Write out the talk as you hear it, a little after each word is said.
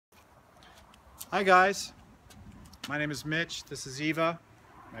Hi guys, my name is Mitch. This is Eva,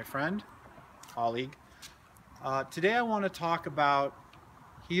 my friend, colleague. Today I want to talk about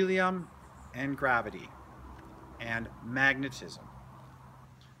helium and gravity and magnetism.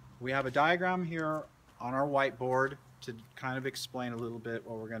 We have a diagram here on our whiteboard to kind of explain a little bit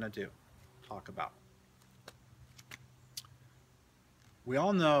what we're going to talk about. We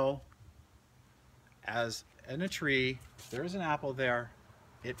all know, as in a tree, if there's an apple there,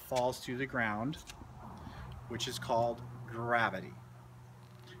 it falls to the ground, which is called gravity.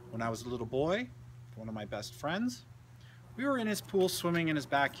 When I was a little boy, one of my best friends, we were in his pool swimming in his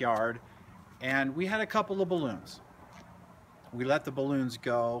backyard, and we had a couple of balloons. We let the balloons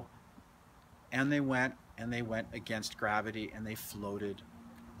go, and they went against gravity, and they floated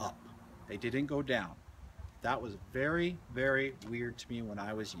up. They didn't go down. That was very, very weird to me when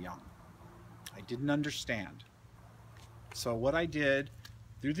I was young. I didn't understand. So what I did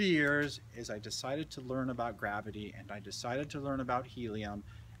through the years is I decided to learn about gravity, and I decided to learn about helium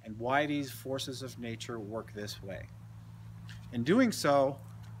and why these forces of nature work this way. In doing so,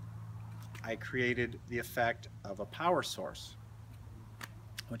 I created the effect of a power source,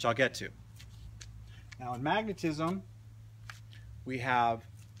 which I'll get to. Now in magnetism, we have,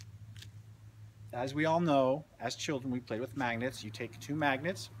 as we all know, as children we played with magnets. You take two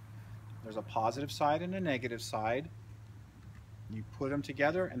magnets, there's a positive side and a negative side. You put them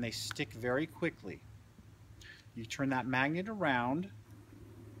together and they stick very quickly. You turn that magnet around,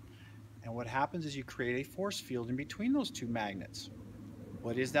 and what happens is you create a force field in between those two magnets.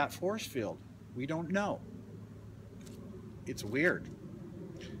 What is that force field? We don't know. It's weird.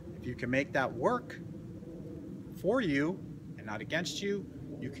 If you can make that work for you and not against you,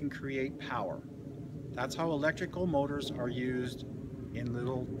 you can create power. That's how electrical motors are used in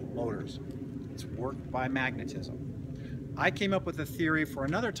little motors. It's worked by magnetism. I came up with a theory for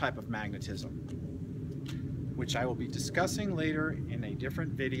another type of magnetism, which I will be discussing later in a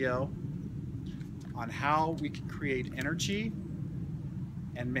different video, on how we can create energy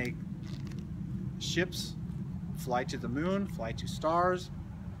and make ships fly to the moon, fly to stars,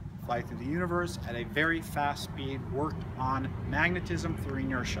 fly through the universe at a very fast speed, worked on magnetism through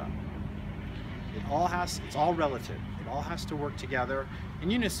inertia. It's all relative. It all has to work together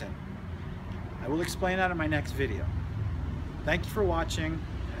in unison. I will explain that in my next video. Thank you for watching,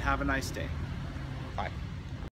 and have a nice day. Bye.